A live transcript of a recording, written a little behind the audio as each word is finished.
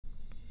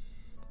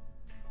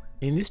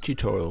In this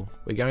tutorial,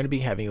 we're going to be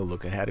having a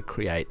look at how to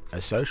create a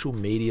social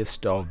media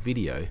style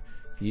video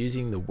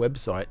using the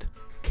website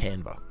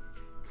Canva.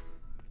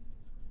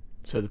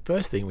 So the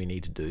first thing we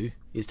need to do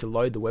is to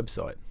load the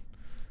website.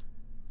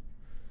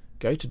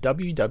 Go to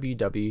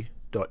www.canva.com.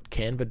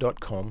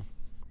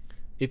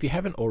 If you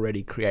haven't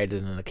already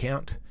created an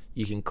account,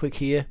 you can click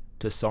here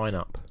to sign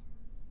up.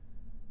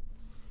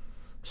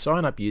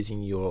 Sign up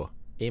using your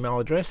email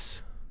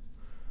address,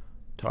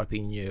 type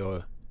in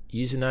your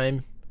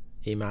username,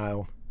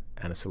 email,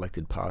 and a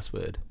selected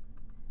password.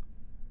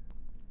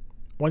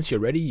 Once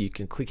you're ready, you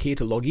can click here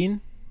to log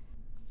in,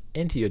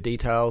 enter your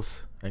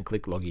details, and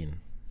click login.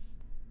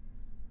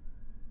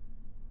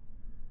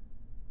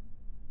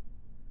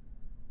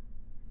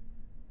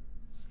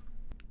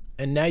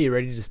 And now you're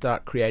ready to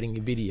start creating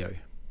your video.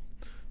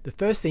 The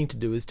first thing to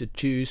do is to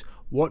choose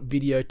what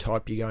video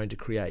type you're going to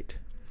create.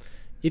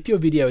 If your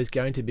video is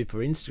going to be for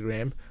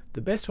Instagram,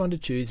 the best one to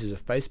choose is a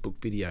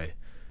Facebook video,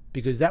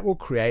 because that will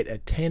create a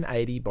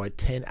 1080 by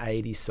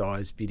 1080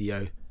 size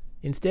video.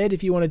 Instead,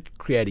 if you want to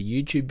create a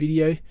YouTube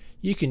video,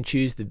 you can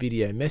choose the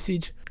video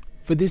message.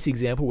 For this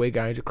example, we're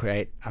going to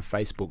create a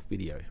Facebook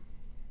video.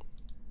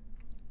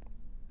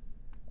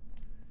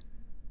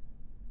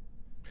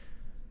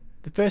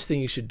 The first thing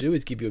you should do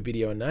is give your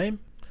video a name.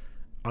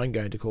 I'm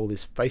going to call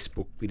this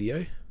Facebook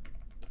video.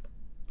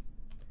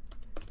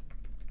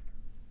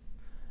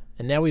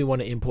 And now we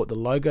want to import the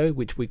logo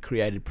which we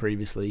created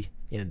previously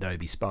in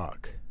Adobe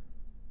Spark.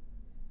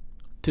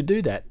 To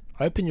do that,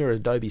 open your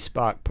Adobe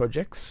Spark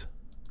projects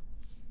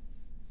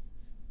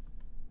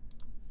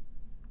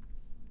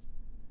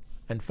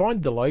and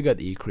find the logo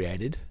that you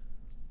created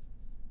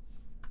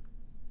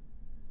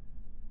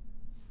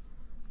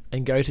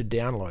and go to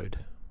download.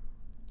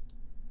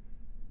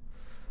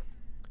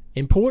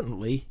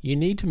 Importantly, you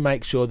need to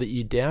make sure that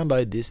you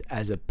download this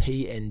as a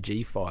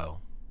PNG file.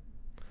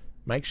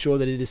 Make sure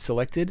that it is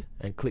selected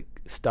and click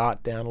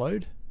Start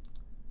Download.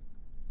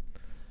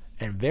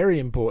 And very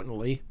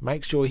importantly,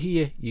 make sure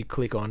here you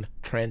click on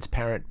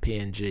Transparent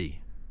PNG.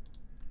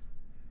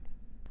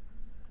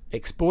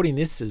 Exporting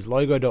this as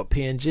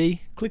logo.png,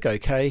 click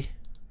OK,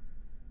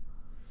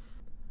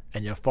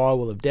 and your file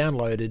will have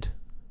downloaded,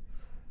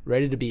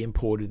 ready to be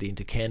imported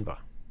into Canva.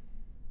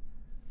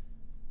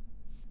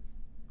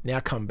 Now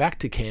come back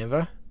to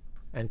Canva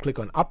and click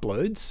on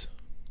Uploads,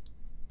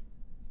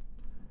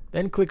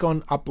 then click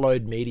on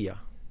Upload Media.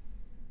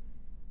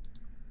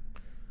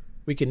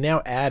 We can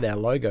now add our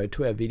logo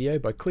to our video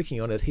by clicking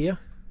on it here.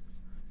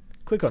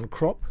 Click on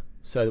Crop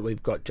so that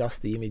we've got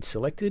just the image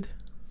selected.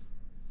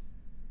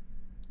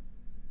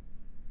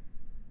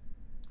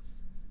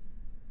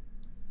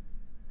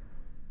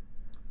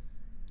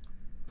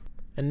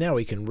 And now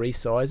we can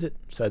resize it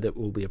so that it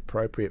will be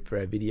appropriate for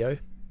our video.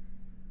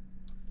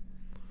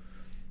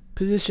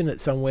 Position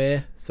it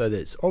somewhere so that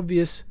it's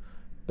obvious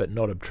but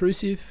not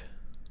obtrusive.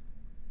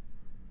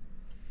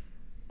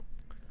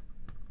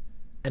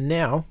 And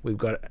now we've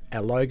got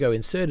our logo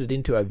inserted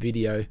into our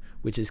video,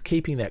 which is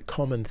keeping that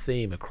common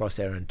theme across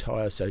our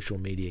entire social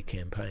media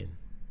campaign.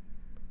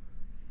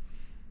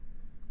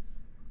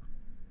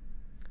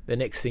 The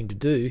next thing to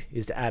do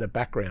is to add a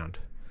background.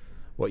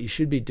 What you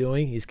should be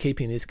doing is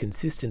keeping this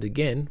consistent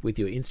again with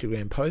your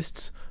Instagram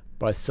posts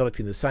by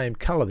selecting the same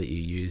color that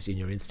you use in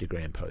your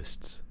Instagram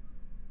posts.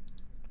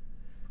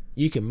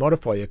 You can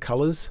modify your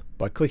colors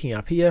by clicking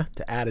up here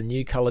to add a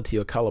new color to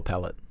your color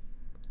palette.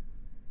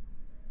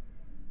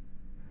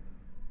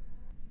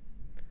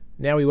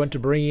 Now we want to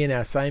bring in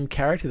our same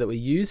character that we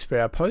use for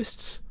our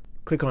posts.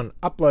 Click on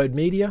Upload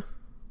Media.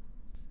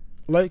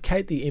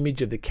 Locate the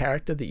image of the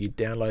character that you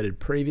downloaded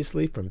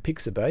previously from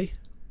Pixabay.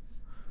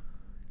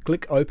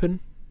 Click Open.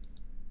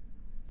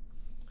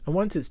 And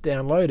once it's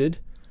downloaded,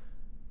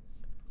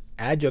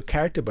 add your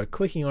character by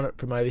clicking on it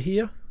from over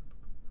here.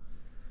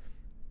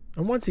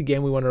 And once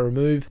again, we want to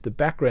remove the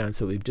background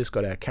so we've just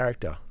got our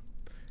character.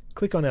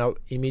 Click on our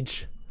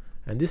image,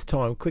 and this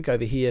time click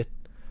over here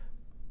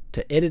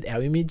to edit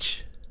our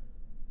image.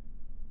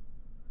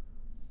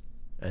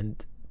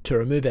 And to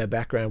remove our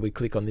background, we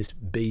click on this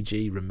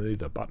BG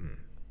Remover button.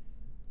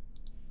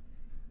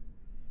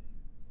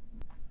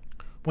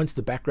 Once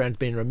the background's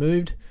been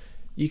removed,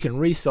 you can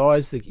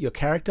resize your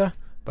character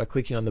by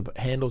clicking on the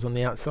handles on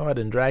the outside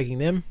and dragging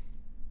them.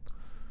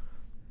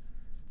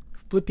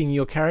 Flipping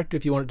your character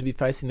if you want it to be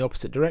facing the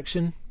opposite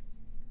direction.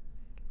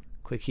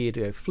 Click here to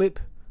go flip,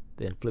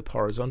 then flip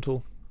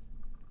horizontal.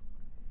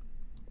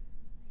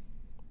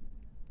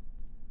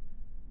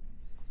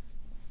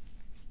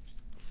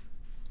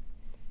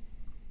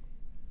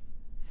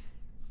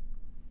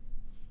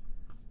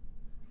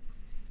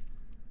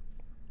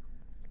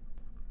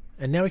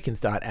 And now we can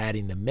start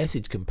adding the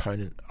message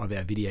component of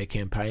our video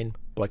campaign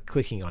by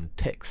clicking on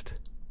text.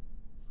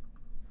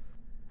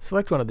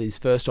 Select one of these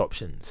first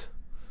options.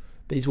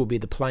 These will be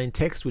the plain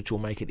text, which will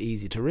make it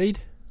easy to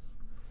read.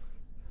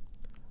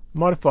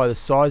 Modify the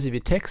size of your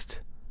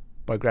text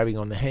by grabbing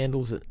on the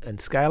handles and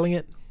scaling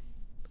it.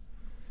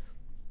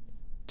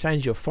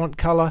 Change your font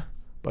color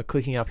by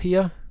clicking up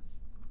here.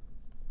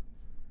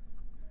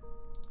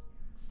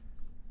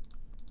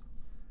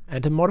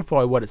 And to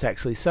modify what it's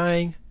actually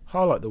saying,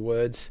 highlight the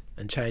words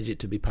and change it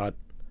to be part,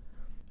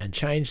 and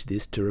change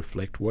this to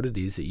reflect what it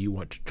is that you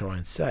want to try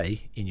and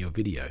say in your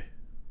video.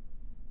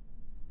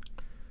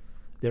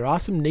 There are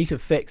some neat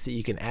effects that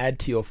you can add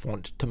to your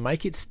font to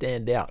make it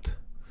stand out.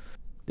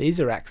 These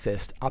are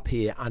accessed up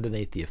here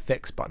underneath the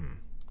Effects button.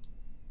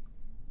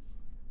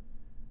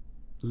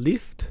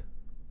 Lift,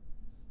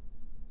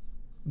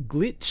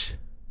 Glitch,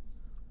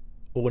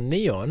 or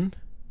Neon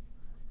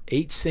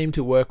each seem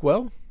to work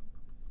well,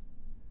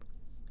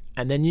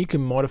 and then you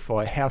can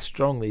modify how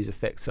strong these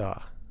effects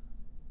are.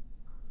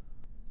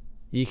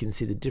 You can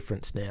see the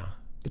difference now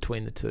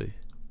between the two.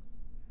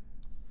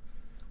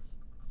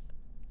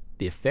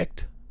 The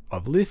effect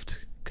of lift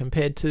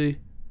compared to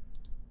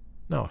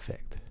no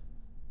effect.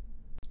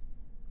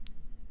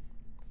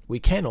 We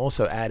can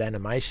also add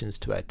animations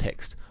to our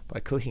text by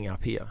clicking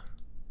up here.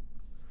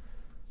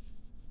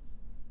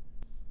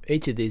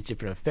 Each of these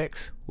different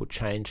effects will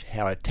change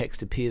how our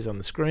text appears on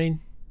the screen,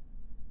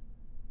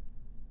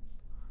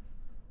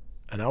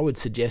 and I would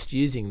suggest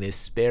using this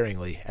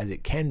sparingly as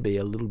it can be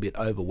a little bit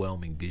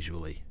overwhelming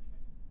visually.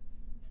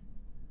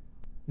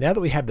 Now that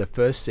we have the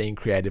first scene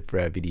created for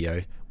our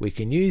video, we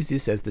can use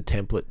this as the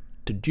template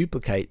to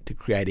duplicate to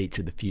create each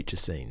of the future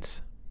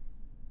scenes.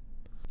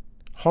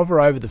 Hover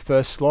over the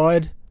first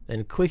slide,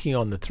 then clicking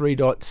on the three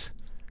dots,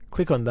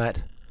 click on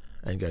that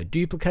and go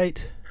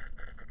duplicate,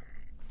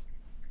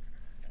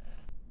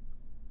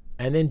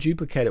 and then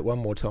duplicate it one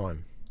more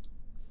time.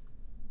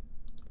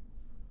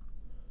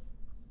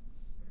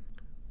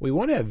 We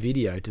want our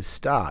video to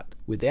start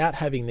without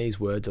having these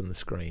words on the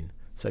screen.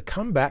 So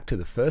come back to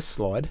the first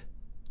slide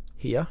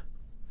here,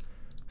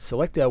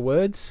 select our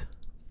words,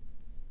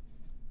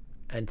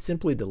 and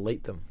simply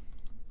delete them.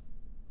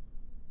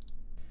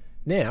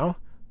 Now,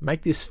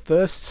 make this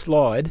first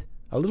slide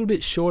a little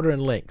bit shorter in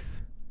length.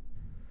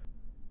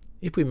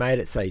 If we made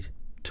it, say,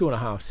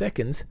 2.5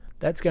 seconds,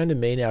 that's going to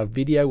mean our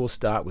video will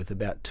start with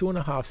about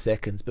 2.5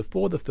 seconds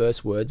before the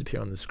first words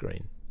appear on the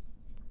screen.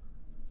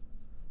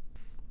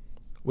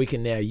 We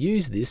can now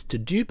use this to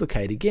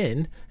duplicate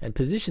again and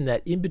position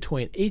that in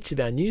between each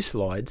of our new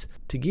slides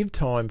to give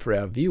time for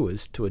our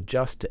viewers to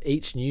adjust to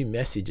each new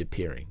message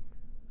appearing.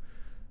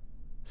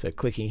 So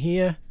clicking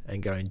here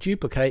and going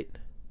duplicate.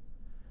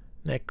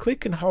 Now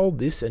click and hold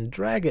this and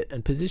drag it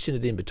and position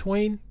it in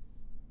between.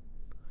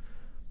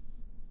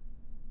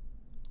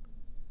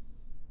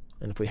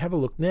 And if we have a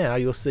look now,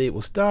 you'll see it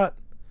will start.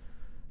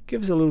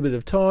 Give us a little bit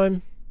of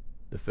time.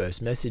 The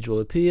first message will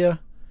appear.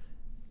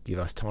 Give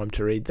us time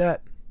to read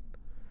that.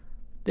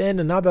 Then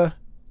another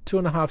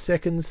 2.5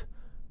 seconds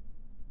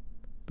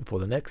before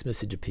the next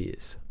message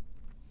appears.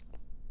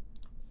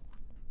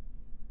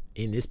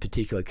 In this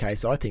particular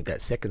case, I think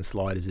that second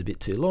slide is a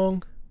bit too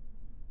long.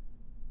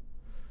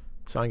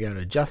 So I'm going to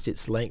adjust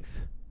its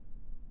length.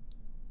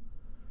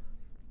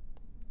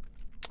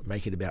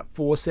 Make it about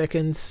 4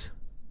 seconds.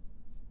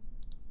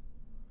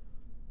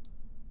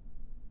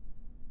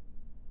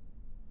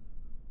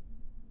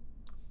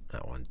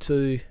 That one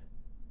too.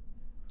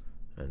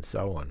 And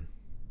so on.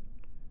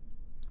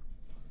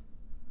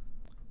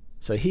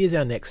 So here's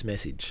our next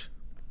message.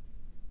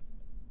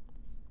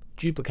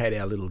 Duplicate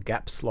our little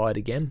gap slide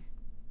again.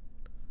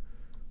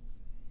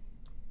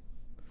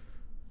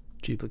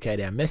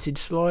 Duplicate our message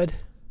slide.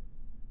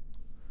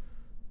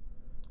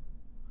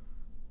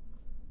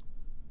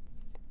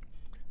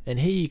 And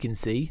here you can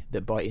see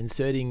that by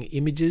inserting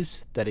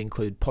images that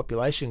include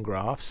population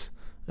graphs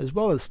as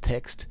well as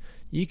text,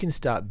 you can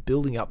start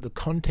building up the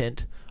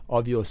content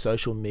of your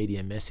social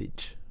media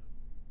message.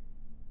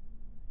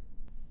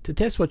 To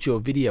test what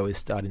your video is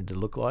starting to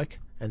look like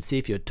and see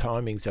if your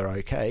timings are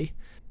okay,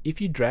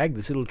 if you drag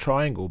this little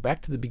triangle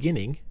back to the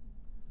beginning,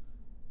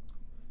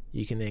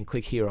 you can then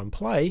click here on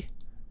play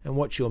and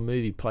watch your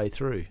movie play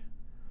through.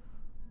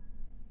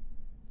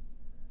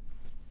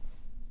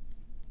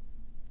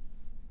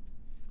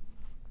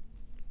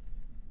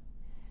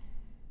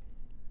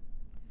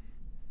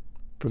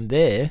 From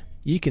there,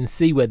 you can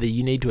see whether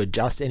you need to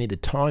adjust any of the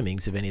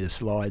timings of any of the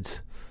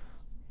slides.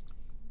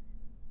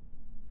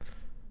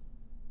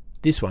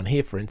 This one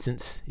here, for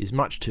instance, is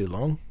much too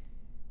long,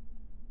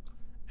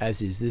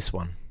 as is this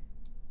one.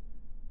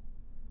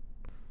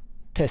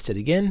 Test it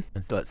again,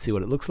 and let's see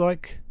what it looks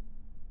like.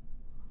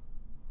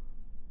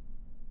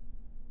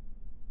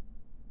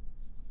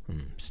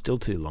 Still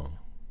too long.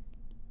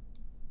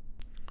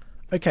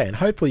 Okay, and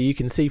hopefully you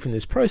can see from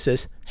this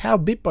process how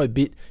bit by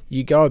bit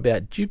you go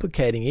about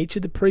duplicating each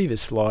of the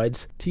previous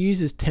slides to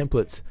use as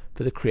templates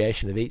for the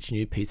creation of each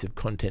new piece of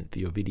content for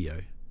your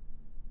video.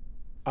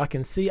 I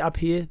can see up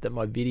here that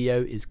my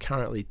video is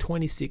currently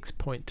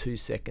 26.2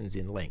 seconds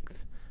in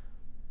length.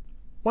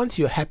 Once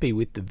you're happy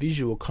with the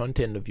visual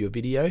content of your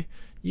video,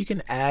 you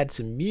can add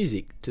some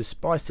music to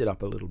spice it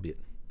up a little bit.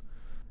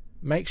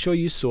 Make sure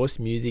you source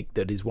music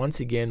that is once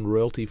again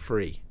royalty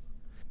free.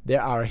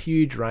 There are a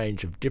huge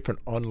range of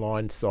different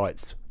online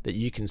sites that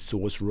you can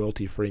source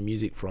royalty free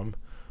music from,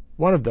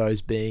 one of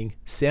those being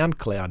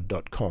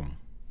soundcloud.com.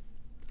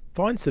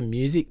 Find some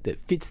music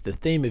that fits the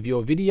theme of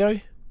your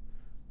video,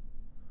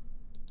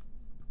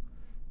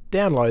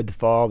 download the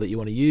file that you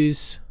want to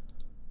use.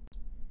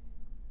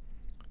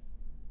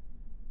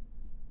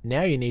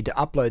 Now you need to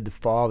upload the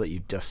file that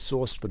you've just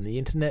sourced from the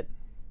internet.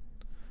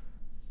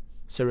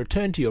 So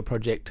return to your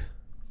project,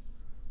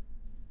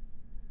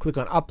 click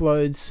on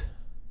Uploads,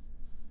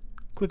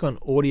 click on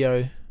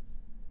Audio,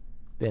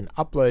 then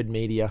Upload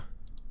Media.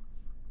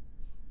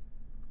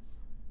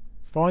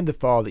 Find the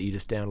file that you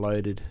just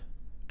downloaded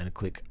and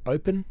click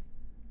Open.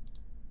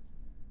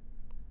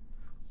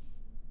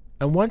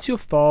 And once your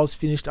file's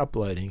finished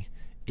uploading,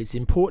 it's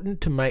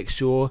important to make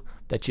sure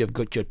that you've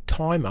got your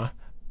timer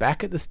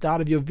back at the start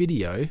of your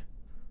video.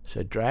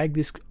 So drag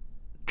this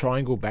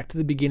triangle back to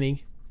the beginning,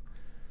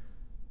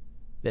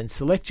 then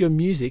select your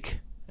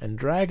music and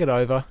drag it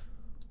over,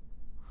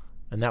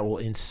 and that will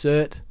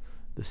insert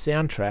the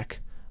soundtrack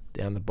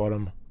down the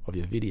bottom of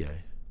your video.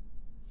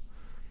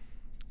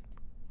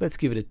 Let's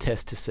give it a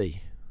test to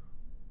see.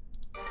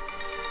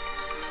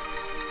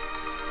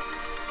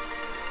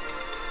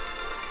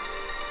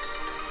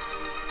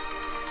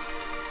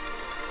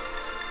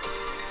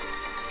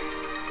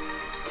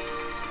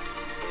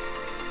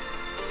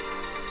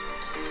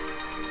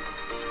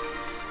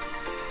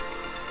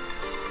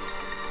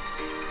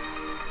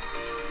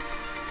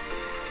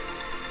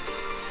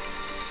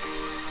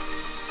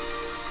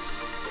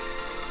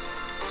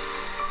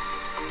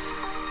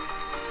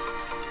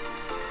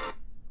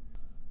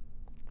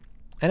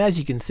 And as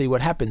you can see,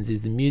 what happens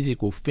is the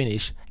music will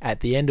finish at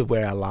the end of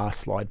where our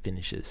last slide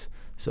finishes.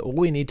 So all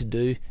we need to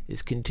do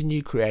is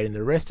continue creating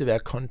the rest of our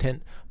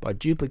content by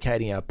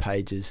duplicating our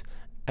pages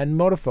and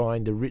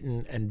modifying the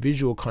written and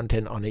visual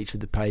content on each of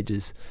the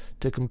pages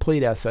to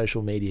complete our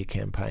social media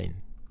campaign.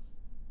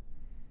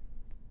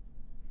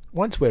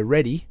 Once we're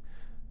ready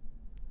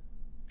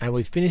and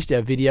we've finished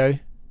our video,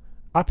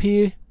 up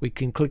here we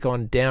can click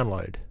on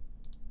Download.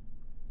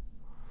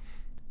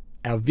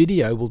 Our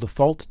video will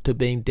default to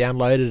being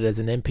downloaded as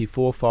an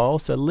MP4 file,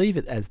 so leave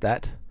it as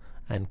that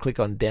and click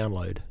on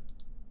Download.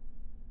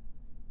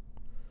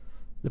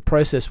 The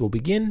process will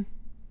begin,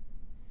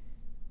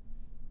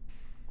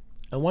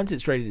 and once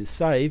it's ready to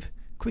save,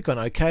 click on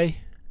OK,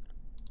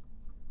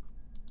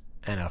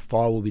 and our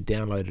file will be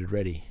downloaded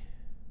ready.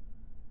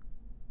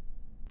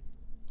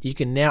 You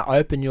can now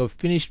open your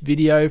finished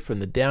video from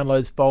the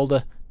Downloads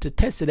folder to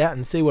test it out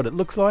and see what it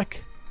looks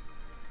like.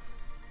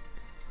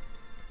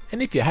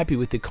 And if you're happy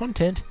with the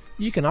content,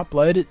 you can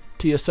upload it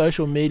to your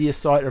social media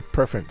site of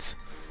preference.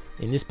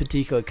 In this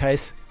particular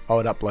case, I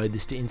would upload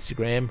this to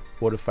Instagram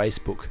or to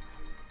Facebook.